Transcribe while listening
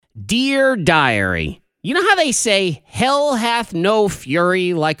Dear Diary, you know how they say, hell hath no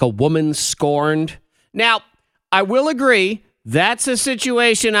fury like a woman scorned? Now, I will agree, that's a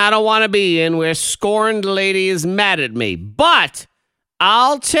situation I don't want to be in where scorned lady is mad at me. But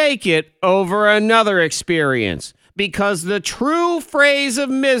I'll take it over another experience, because the true phrase of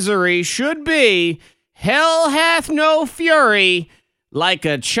misery should be, hell hath no fury like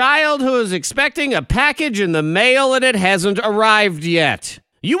a child who is expecting a package in the mail and it hasn't arrived yet.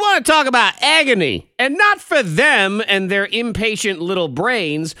 You want to talk about agony, and not for them and their impatient little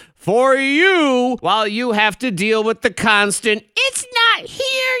brains, for you, while you have to deal with the constant, it's not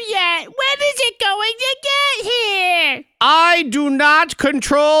here yet, when is it going to get here? I do not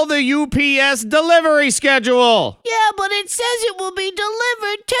control the UPS delivery schedule. Yeah, but it says it will be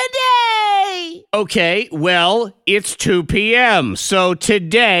delivered today. Okay, well, it's 2 p.m., so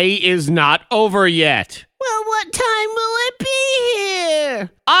today is not over yet. Well, what time will it be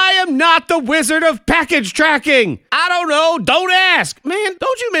here? I am not the wizard of package tracking. I don't know. Don't ask. Man,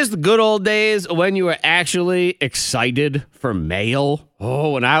 don't you miss the good old days when you were actually excited for mail?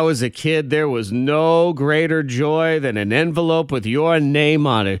 Oh, when I was a kid, there was no greater joy than an envelope with your name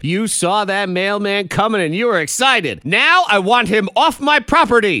on it. You saw that mailman coming and you were excited. Now I want him off my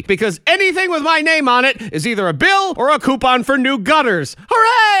property because anything with my name on it is either a bill or a coupon for new gutters.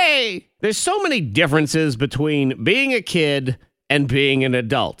 Hooray! There's so many differences between being a kid and being an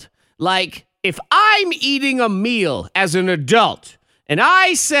adult. Like, if I'm eating a meal as an adult and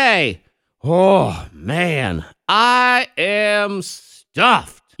I say, oh man, I am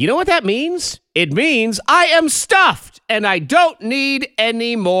stuffed. You know what that means? It means I am stuffed and I don't need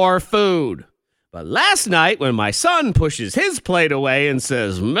any more food. But last night, when my son pushes his plate away and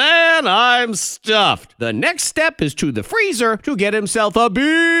says, man, I'm stuffed, the next step is to the freezer to get himself a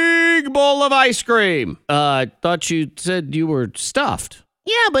big bowl of ice cream. I thought you said you were stuffed.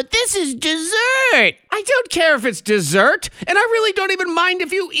 Yeah, but this is dessert. I don't care if it's dessert, and I really don't even mind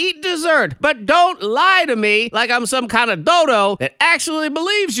if you eat dessert. But don't lie to me like I'm some kind of dodo that actually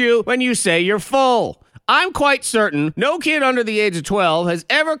believes you when you say you're full. I'm quite certain no kid under the age of 12 has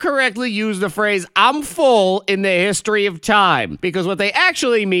ever correctly used the phrase, I'm full, in the history of time. Because what they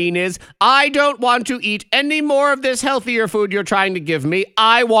actually mean is, I don't want to eat any more of this healthier food you're trying to give me.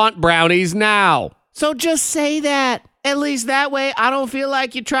 I want brownies now. So just say that. At least that way, I don't feel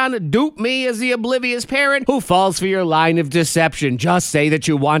like you're trying to dupe me as the oblivious parent who falls for your line of deception. Just say that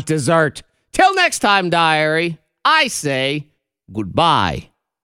you want dessert. Till next time, diary, I say goodbye.